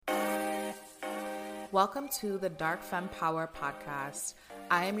Welcome to the Dark Femme Power podcast.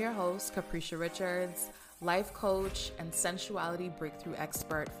 I am your host, Capricia Richards, life coach and sensuality breakthrough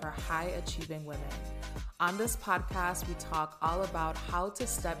expert for high-achieving women. On this podcast, we talk all about how to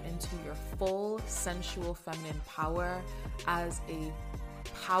step into your full sensual feminine power as a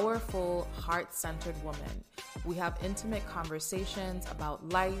powerful, heart-centered woman. We have intimate conversations about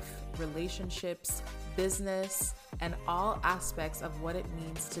life, relationships, business, and all aspects of what it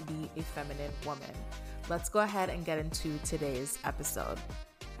means to be a feminine woman. Let's go ahead and get into today's episode.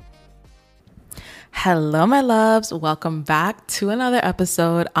 Hello, my loves. Welcome back to another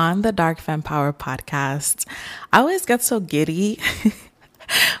episode on the Dark Femme Power podcast. I always get so giddy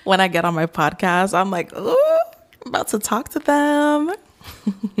when I get on my podcast. I'm like, oh, I'm about to talk to them.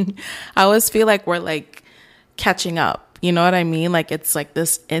 I always feel like we're like catching up. You know what I mean? Like it's like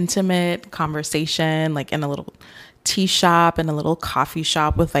this intimate conversation, like in a little tea shop and a little coffee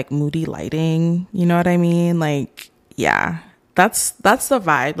shop with like moody lighting. You know what I mean? Like, yeah, that's the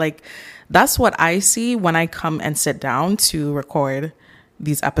vibe. Like that's what I see when I come and sit down to record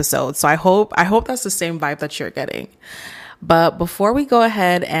these episodes. So I hope that's the same vibe that you're getting. But before we go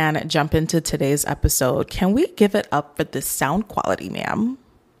ahead and jump into today's episode, can we give it up for the sound quality, ma'am?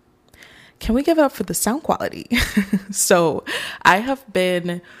 Can we give it up for the sound quality? So I have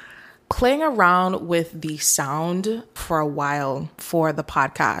been playing around with the sound for a while for the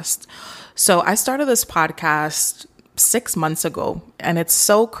podcast. So I started this podcast 6 months ago, and it's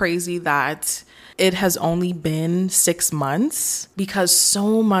so crazy that it has only been 6 months because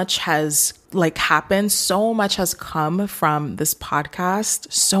so much has happened. So much has come from this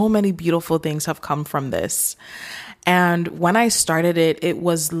podcast. So many beautiful things have come from this. And when I started it, it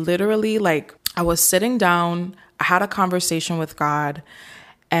was literally like I was sitting down, I had a conversation with God,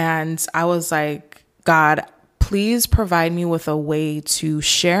 and I was like, God, please provide me with a way to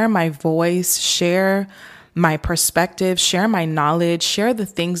share my voice, share my perspective, share my knowledge, share the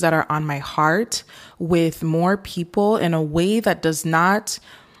things that are on my heart with more people in a way that does not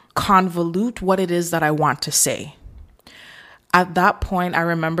convolute what it is that I want to say. At that point, I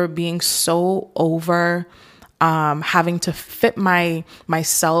remember being so over having to fit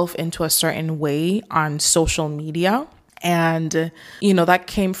myself into a certain way on social media. And, that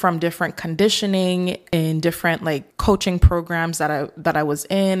came from different conditioning in different coaching programs that I was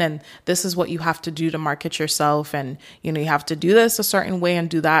in. And this is what you have to do to market yourself. And, you have to do this a certain way and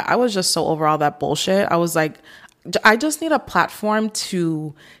do that. I was just so over all that bullshit. I was like, I just need a platform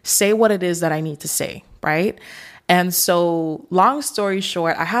to say what it is that I need to say. Right. And so long story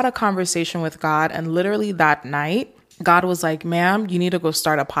short, I had a conversation with God, and literally that night, God was like, ma'am, you need to go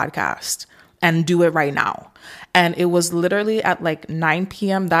start a podcast and do it right now. And it was literally at 9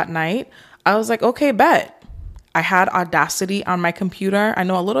 p.m. that night. I was like, okay, bet. I had Audacity on my computer. I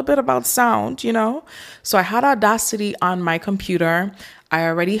know a little bit about sound, So I had Audacity on my computer. I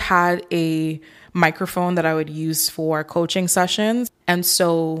already had a microphone that I would use for coaching sessions. And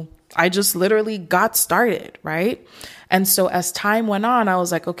so I just literally got started, right? And so as time went on, I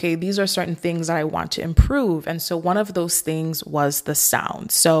was like, okay, these are certain things that I want to improve. And so one of those things was the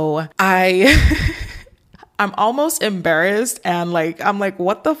sound. So I'm almost embarrassed and I'm like,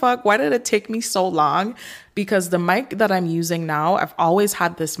 what the fuck? Why did it take me so long? Because the mic that I'm using now, I've always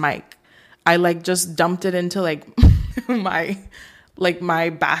had this mic. I just dumped it into my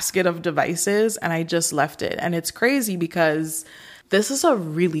basket of devices, and I just left it. And it's crazy because this is a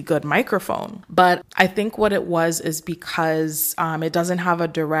really good microphone, but I think what it was is because it doesn't have a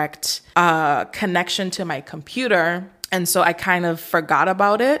direct connection to my computer. And so I kind of forgot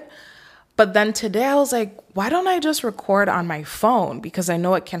about it. But then today I was like, why don't I just record on my phone? Because I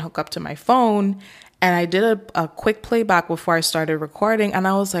know it can hook up to my phone. And I did a quick playback before I started recording. And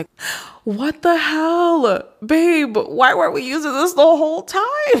I was like, what the hell, babe? Why weren't we using this the whole time?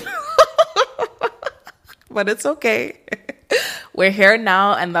 But it's okay. We're here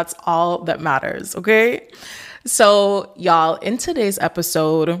now, and that's all that matters, okay? So, y'all, in today's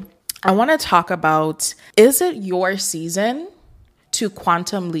episode, I want to talk about, is it your season to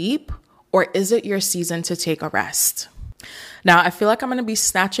quantum leap, or is it your season to take a rest? Now, I feel like I'm going to be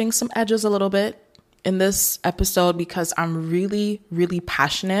snatching some edges a little bit in this episode because I'm really, really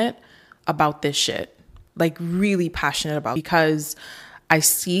passionate about this shit. Really passionate about it, because I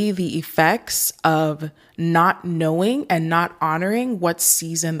see the effects of not knowing and not honoring what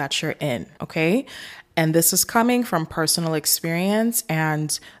season that you're in, okay? And this is coming from personal experience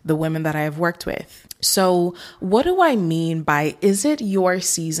and the women that I have worked with. So what do I mean by, is it your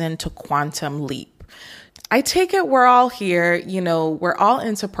season to quantum leap? I take it we're all here, we're all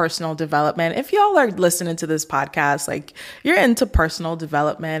into personal development. If y'all are listening to this podcast, like you're into personal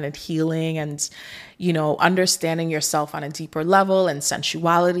development and healing and, understanding yourself on a deeper level and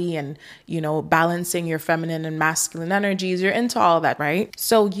sensuality and, balancing your feminine and masculine energies. You're into all that, right?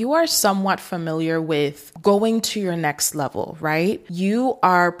 So you are somewhat familiar with going to your next level, right? You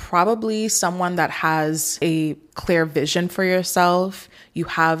are probably someone that has a clear vision for yourself. You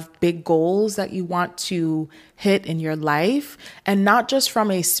have big goals that you want to hit in your life, and not just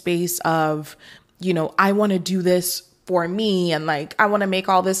from a space of, I want to do this for me, and like, I want to make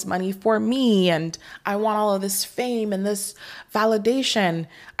all this money for me, and I want all of this fame and this validation.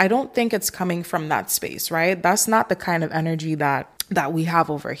 I don't think it's coming from that space, right? That's not the kind of energy that we have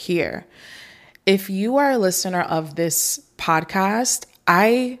over here. If you are a listener of this podcast,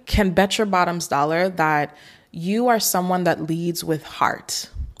 I can bet your bottom's dollar that you are someone that leads with heart.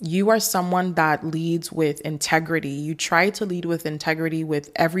 You are someone that leads with integrity. You try to lead with integrity with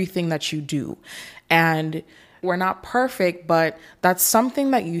everything that you do. And we're not perfect, but that's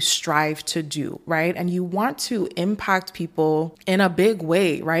something that you strive to do, right? And you want to impact people in a big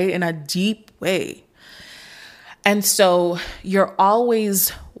way, right? In a deep way. And so you're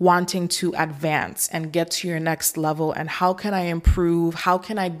always wanting to advance and get to your next level. And how can I improve? How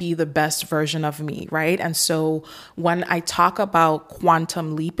can I be the best version of me, right? And so when I talk about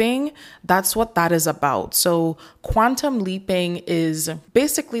quantum leaping, that's what that is about. So quantum leaping is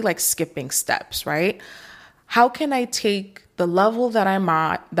basically like skipping steps, right? How can I take the level that I'm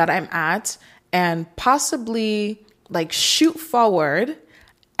at and possibly like shoot forward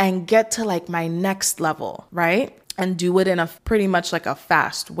and get to like my next level, right? And do it in a pretty much like a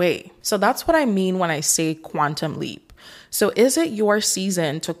fast way. So that's what I mean when I say quantum leap. So is it your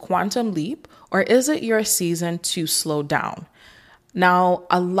season to quantum leap, or is it your season to slow down? Now,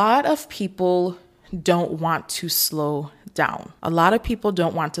 a lot of people don't want to slow down. A lot of people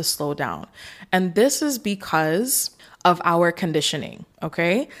don't want to slow down. And this is because of our conditioning,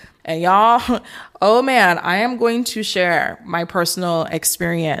 okay? And y'all, oh man, I am going to share my personal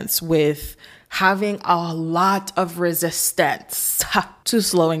experience with having a lot of resistance to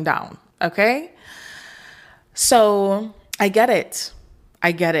slowing down, okay? So I get it.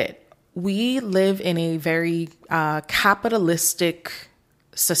 We live in a very capitalistic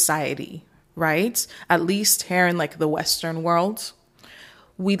society, right? At least here in like the Western world,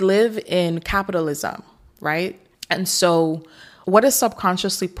 we live in capitalism, right? And so what is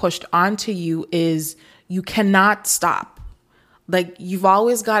subconsciously pushed onto you is you cannot stop. Like you've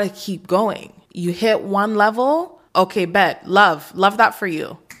always got to keep going. You hit one level, okay, bet, love that for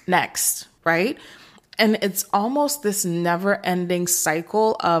you. Next, right? And it's almost this never-ending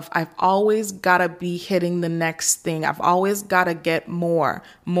cycle of I've always got to be hitting the next thing. I've always got to get more.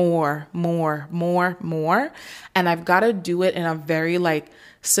 And I've got to do it in a very like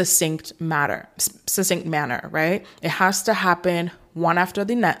succinct manner, right? It has to happen one after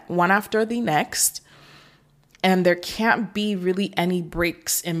the next. And there can't be really any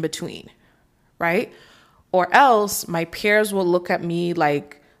breaks in between, right? Or else my peers will look at me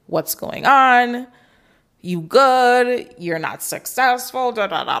like, what's going on? You good? You're not successful, blah,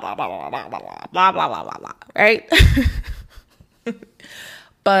 blah, blah, blah, blah, blah, blah, blah, blah, blah, blah, right?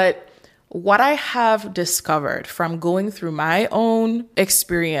 But what I have discovered from going through my own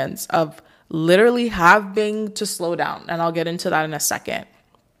experience of literally having to slow down, and I'll get into that in a second.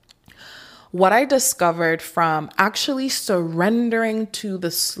 What I discovered from actually surrendering to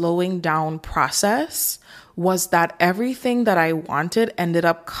the slowing down process was that everything that I wanted ended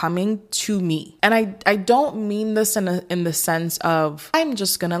up coming to me. And I don't mean this in the sense of I'm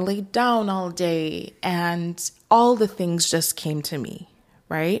just gonna lay down all day and all the things just came to me,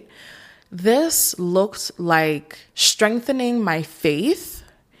 right? This looked like strengthening my faith,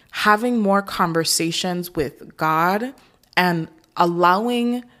 having more conversations with God, and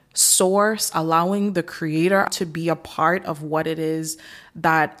allowing the creator to be a part of what it is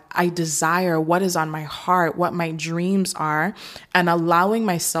that I desire, what is on my heart, what my dreams are, and allowing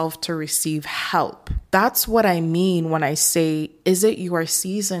myself to receive help. That's what I mean when I say, is it your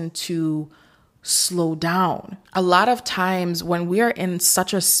season to slow down? A lot of times when we are in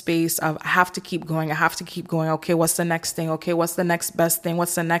such a space of I have to keep going. Okay, what's the next thing? Okay, what's the next best thing?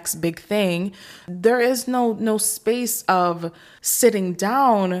 What's the next big thing? There is no space of sitting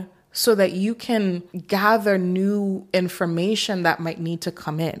down so that you can gather new information that might need to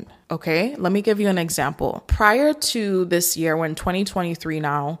come in. Okay, let me give you an example. Prior to this year, when 2023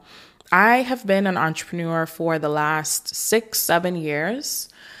 now, I have been an entrepreneur for the last 6-7 years.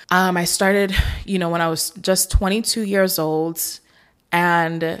 I started, when I was just 22 years old,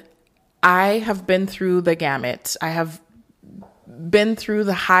 and I have been through the gamut. I have been through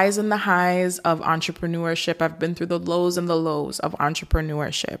the highs and the highs of entrepreneurship. I've been through the lows and the lows of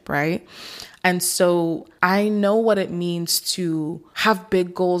entrepreneurship, right? And so I know what it means to have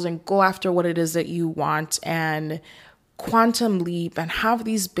big goals and go after what it is that you want and quantum leap and have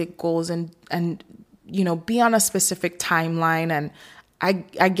these big goals and be on a specific timeline. And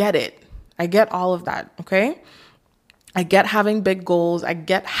I get it. I get all of that, okay? I get having big goals. I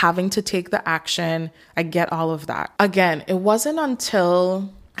get having to take the action. I get all of that. Again, it wasn't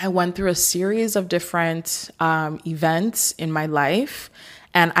until I went through a series of different events in my life.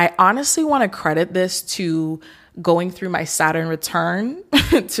 And I honestly want to credit this to going through my Saturn return,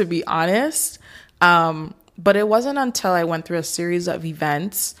 to be honest. But it wasn't until I went through a series of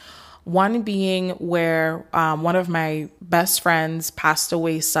events, one being where one of my best friends passed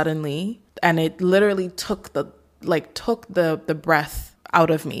away suddenly. And it literally took the breath out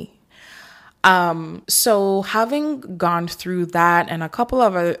of me. So having gone through that and a couple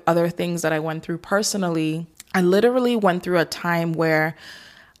of other things that I went through personally, I literally went through a time where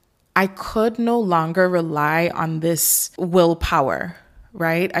I could no longer rely on this willpower,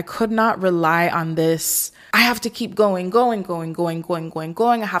 right? I could not rely on this. I have to keep going.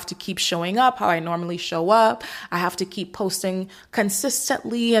 I have to keep showing up how I normally show up. I have to keep posting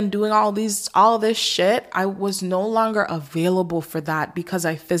consistently and doing all this shit. I was no longer available for that because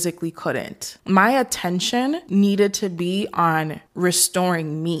I physically couldn't. My attention needed to be on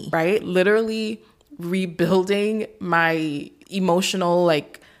restoring me, right? Literally rebuilding my emotional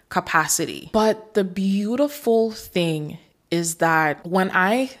capacity. But the beautiful thing is that when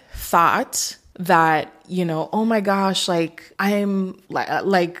I thought that, oh my gosh, I'm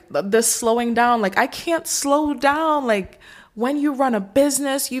this slowing down, I can't slow down. When you run a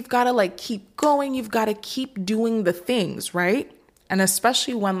business, you've got to keep going. You've got to keep doing the things, right? And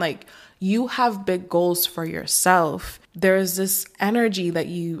especially when you have big goals for yourself, there's this energy that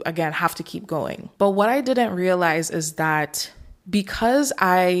you, again, have to keep going. But what I didn't realize is that because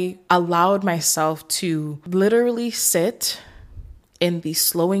I allowed myself to literally sit in the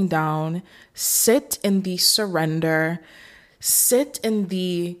slowing down, sit in the surrender, sit in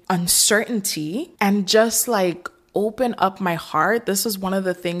the uncertainty, and just open up my heart. This is one of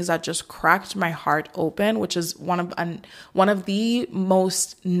the things that just cracked my heart open, which is one of the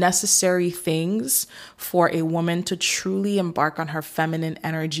most necessary things for a woman to truly embark on her feminine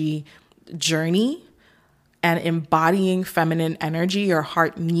energy journey. And embodying feminine energy, your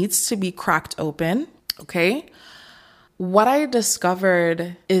heart needs to be cracked open, okay? What I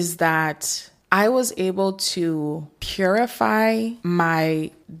discovered is that I was able to purify my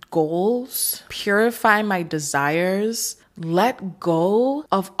goals, purify my desires, let go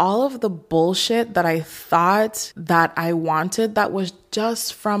of all of the bullshit that I thought that I wanted that was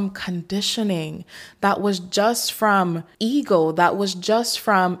just from conditioning, that was just from ego, that was just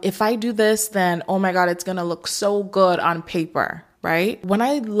from, if I do this, then, oh my God, it's going to look so good on paper, right? When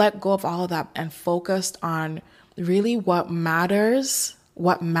I let go of all of that and focused on really what mattered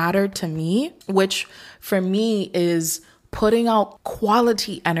to me, which for me is putting out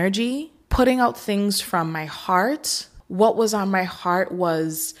quality energy, putting out things from my heart. What was on my heart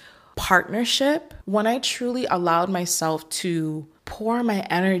was partnership. When I truly allowed myself to pour my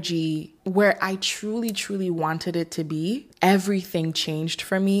energy where I truly, truly wanted it to be, everything changed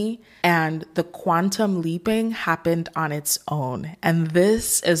for me and the quantum leaping happened on its own. And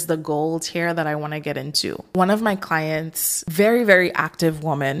this is the gold here that I want to get into. One of my clients, very, very active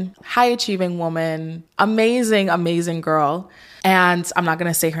woman, high achieving woman, amazing, amazing girl. And I'm not going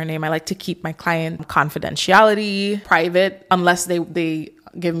to say her name. I like to keep my client confidentiality private unless they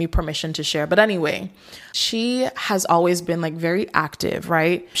give me permission to share. But anyway, she has always been very active,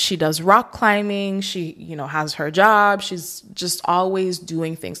 right? She does rock climbing. She, has her job. She's just always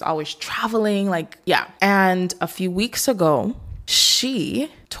doing things, always traveling, yeah. And a few weeks ago, she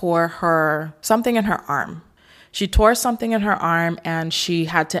tore something in her arm. She tore something in her arm and she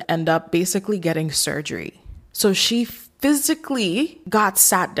had to end up basically getting surgery. So she physically got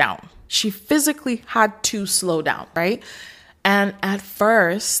sat down. She physically had to slow down, right? And at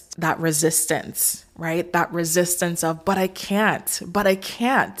first, that resistance, right? That resistance of, but I can't.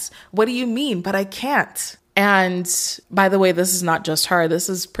 What do you mean? But I can't. And by the way, this is not just her. This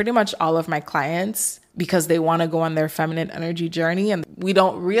is pretty much all of my clients because they want to go on their feminine energy journey. And we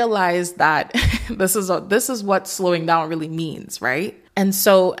don't realize that this is what slowing down really means, right? And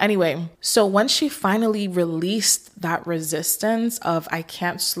so anyway, so when she finally released that resistance of I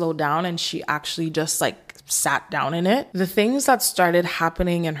can't slow down and she actually just sat down in it. The things that started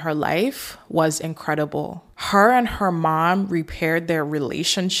happening in her life was incredible. Her and her mom repaired their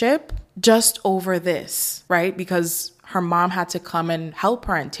relationship just over this, right? Because her mom had to come and help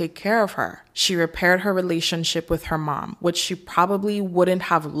her and take care of her. She repaired her relationship with her mom, which she probably wouldn't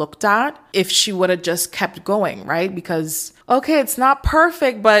have looked at if she would have just kept going, right? Because, okay, it's not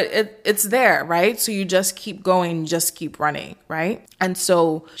perfect, but it's there, right? So you just keep going, just keep running, right? And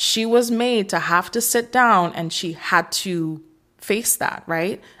so she was made to have to sit down and she had to face that,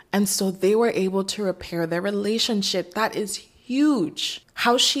 right? And so they were able to repair their relationship. That is huge.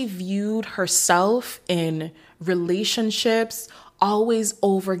 How she viewed herself in relationships, always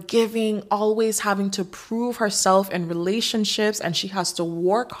overgiving, always having to prove herself in relationships, and she has to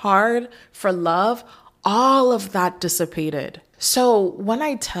work hard for love. All of that dissipated. So when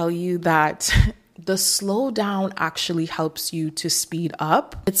I tell you that the slow down actually helps you to speed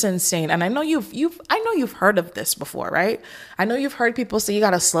up, it's insane. And I know you've heard of this before, right? I know you've heard people say you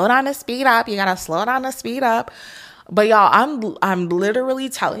gotta slow down to speed up. You gotta slow down to speed up. But y'all, I'm literally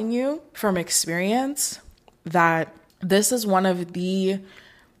telling you from experience that this is one of the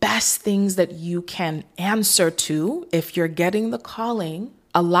best things that you can answer to if you're getting the calling.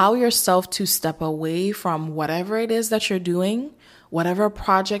 Allow yourself to step away from whatever it is that you're doing, whatever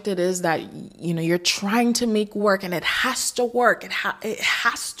project it is that you're trying to make work, and it has to work. It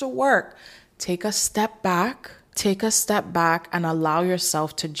has to work. Take a step back and allow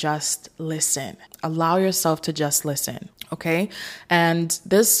yourself to just listen. Allow yourself to just listen. Okay. And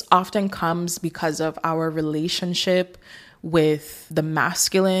this often comes because of our relationship with the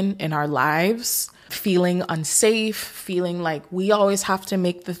masculine in our lives, feeling unsafe, feeling like we always have to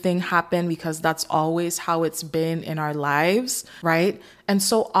make the thing happen because that's always how it's been in our lives. Right. And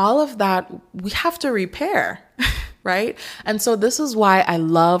so all of that we have to repair. Right. And so this is why I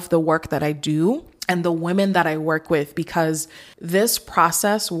love the work that I do and the women that I work with, because this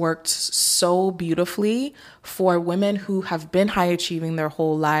process worked so beautifully for women who have been high achieving their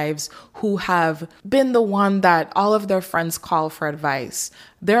whole lives, who have been the one that all of their friends call for advice.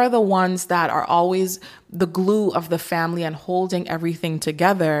 They're the ones that are always the glue of the family and holding everything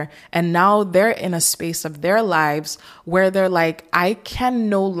together. And now they're in a space of their lives where they're like, I can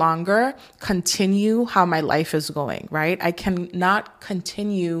no longer continue how my life is going, right? I cannot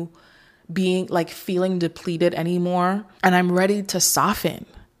continue being like feeling depleted anymore. And I'm ready to soften.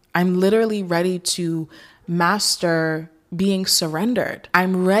 I'm literally ready to master being surrendered.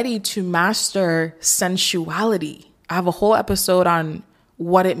 I'm ready to master sensuality. I have a whole episode on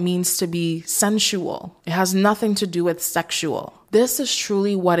what it means to be sensual. It has nothing to do with sexual. This is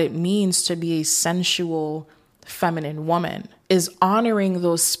truly what it means to be a sensual feminine woman, is honoring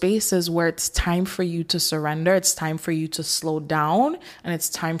those spaces where it's time for you to surrender, it's time for you to slow down, and it's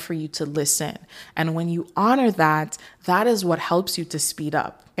time for you to listen. And when you honor that, that is what helps you to speed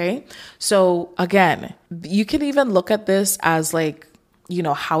up. Okay. So again, you can even look at this as like,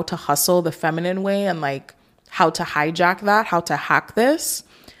 how to hustle the feminine way and like how to hijack that, how to hack this.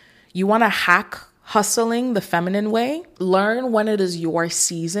 You want to hack hustling the feminine way. Learn when it is your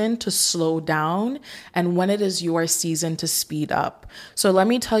season to slow down and when it is your season to speed up. So let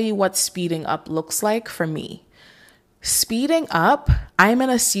me tell you what speeding up looks like for me. Speeding up, I'm in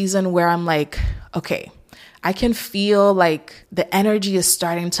a season where I'm like, okay, I can feel like the energy is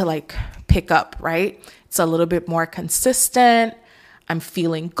starting to like pick up, right? It's a little bit more consistent. I'm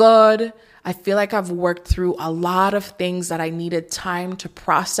feeling good. I feel like I've worked through a lot of things that I needed time to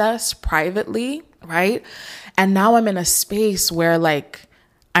process privately, right? And now I'm in a space where like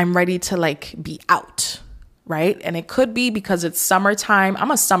I'm ready to like be out, right? And it could be because it's summertime.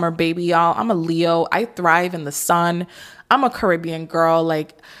 I'm a summer baby, y'all. I'm a Leo. I thrive in the sun. I'm a Caribbean girl.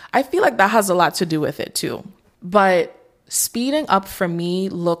 Like I feel like that has a lot to do with it too. But speeding up for me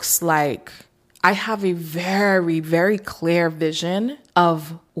looks like I have a very, very clear vision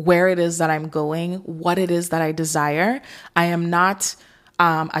of where it is that I'm going, what it is that I desire. I am not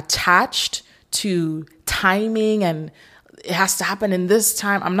attached to timing and it has to happen in this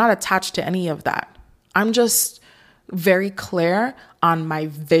time. I'm not attached to any of that. I'm just very clear on my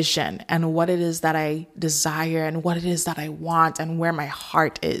vision and what it is that I desire and what it is that I want and where my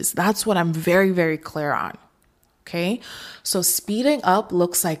heart is. That's what I'm very, very clear on. Okay. So speeding up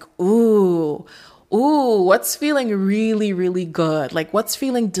looks like, what's feeling really, really good? Like what's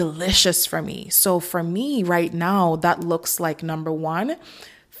feeling delicious for me? So for me right now, that looks like number one,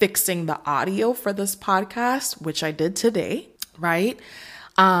 fixing the audio for this podcast, which I did today, right?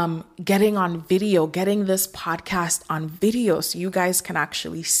 Getting on video, getting this podcast on video so you guys can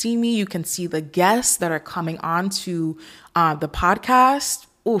actually see me. You can see the guests that are coming on to the podcast.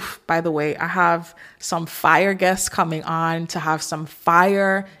 oof, by the way, I have some fire guests coming on to have some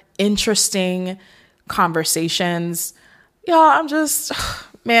fire, interesting conversations. I'm just,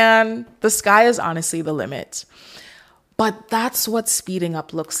 man, the sky is honestly the limit. But that's what speeding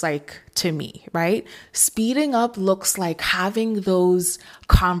up looks like to me, right? Speeding up looks like having those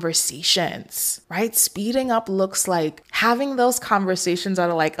conversations, right? Speeding up looks like having those conversations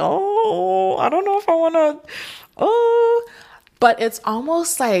that are like, oh, I don't know if I want to, but it's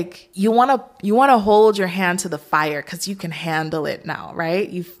almost like you want to hold your hand to the fire because you can handle it now, right?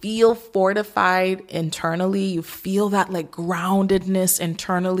 You feel fortified internally. You feel that like groundedness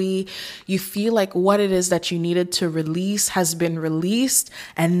internally. You feel like what it is that you needed to release has been released.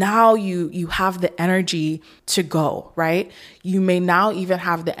 And now you have the energy to go, right? You may now even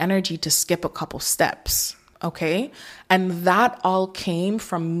have the energy to skip a couple steps. Okay. And that all came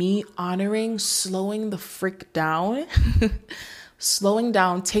from me honoring, slowing the frick down, slowing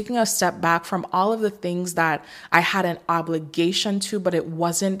down, taking a step back from all of the things that I had an obligation to, but it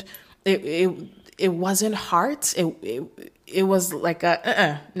wasn't heart. It was like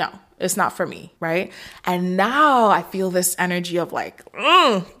no, it's not for me. Right. And now I feel this energy of like,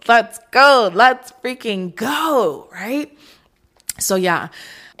 let's go, let's freaking go. Right. So yeah.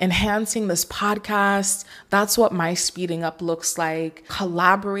 Enhancing this podcast, that's what my speeding up looks like.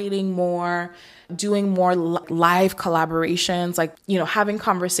 Collaborating more, doing more live collaborations, like, having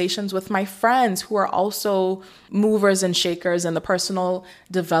conversations with my friends who are also movers and shakers in the personal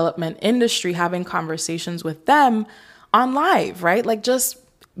development industry, having conversations with them on live, right? Like just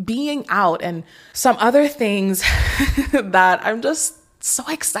being out and some other things that I'm just so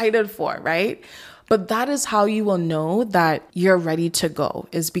excited for, right? But that is how you will know that you're ready to go,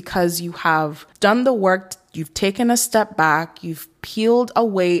 is because you have done the work, you've taken a step back, you've peeled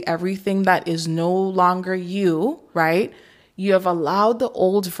away everything that is no longer you, right? You have allowed the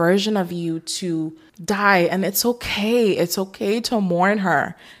old version of you to die, and it's okay. It's okay to mourn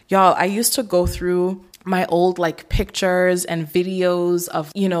her. Y'all, I used to go through my old like pictures and videos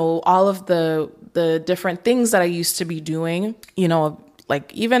of, all of the different things that I used to be doing,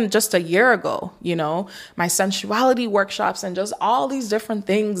 like even just a year ago, my sensuality workshops and just all these different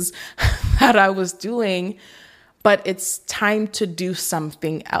things that I was doing. But it's time to do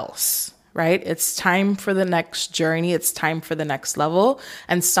something else, right? It's time for the next journey. It's time for the next level.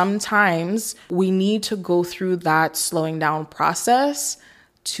 And sometimes we need to go through that slowing down process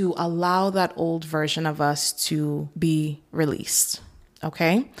to allow that old version of us to be released.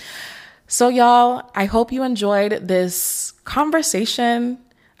 Okay. So y'all, I hope you enjoyed this conversation.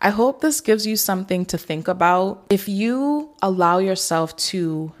 I hope this gives you something to think about. If you allow yourself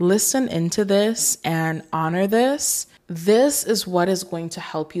to listen into this and honor this, this is what is going to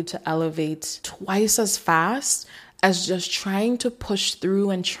help you to elevate twice as fast as just trying to push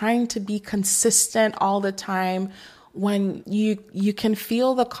through and trying to be consistent all the time, when you can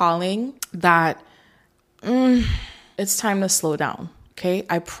feel the calling that it's time to slow down. Okay,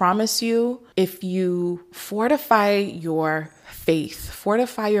 I promise you, if you fortify your faith,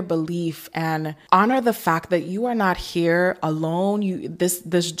 fortify your belief, and honor the fact that you are not here alone,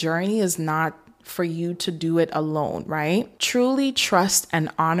 this journey is not for you to do it alone, right? Truly trust and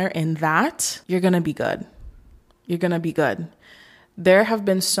honor in that, you're gonna be good. You're gonna be good. There have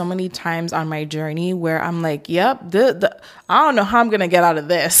been so many times on my journey where I'm like, yep, I don't know how I'm gonna get out of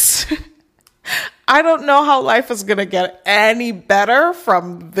this. I don't know how life is going to get any better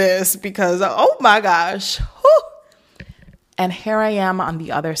from this because, oh my gosh. Whew. And here I am on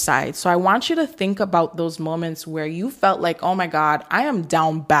the other side. So I want you to think about those moments where you felt like, oh my God, I am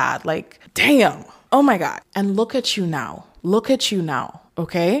down bad. Like, damn, oh my God. And look at you now. Look at you now.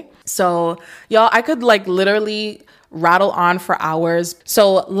 Okay. So y'all, I could like literally rattle on for hours.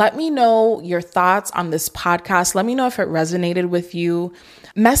 So let me know your thoughts on this podcast. Let me know if it resonated with you.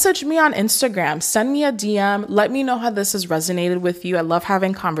 Message me on Instagram, send me a DM. Let me know how this has resonated with you. I love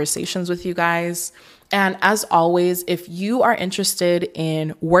having conversations with you guys. And as always, if you are interested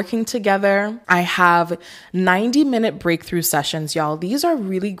in working together, I have 90-minute breakthrough sessions, y'all. These are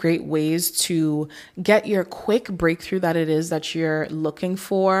really great ways to get your quick breakthrough that it is that you're looking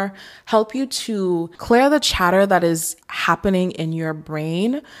for, help you to clear the chatter that is happening in your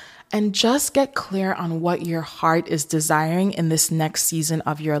brain, and just get clear on what your heart is desiring in this next season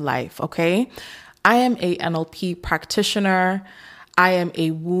of your life, okay? I am a NLP practitioner. I am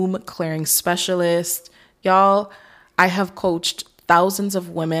a womb clearing specialist. Y'all, I have coached thousands of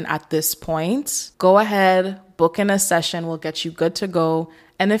women at this point. Go ahead, book in a session. We'll get you good to go.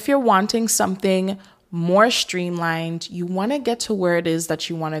 And if you're wanting something more streamlined, you want to get to where it is that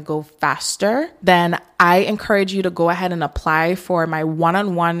you want to go faster, then I encourage you to go ahead and apply for my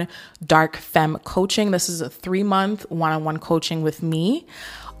one-on-one Dark Femme coaching. This is a 3-month one-on-one coaching with me.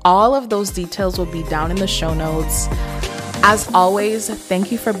 All of those details will be down in the show notes. As always,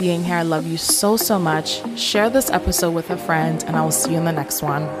 thank you for being here. I love you so, so much. Share this episode with a friend, and I will see you in the next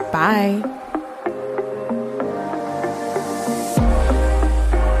one. Bye.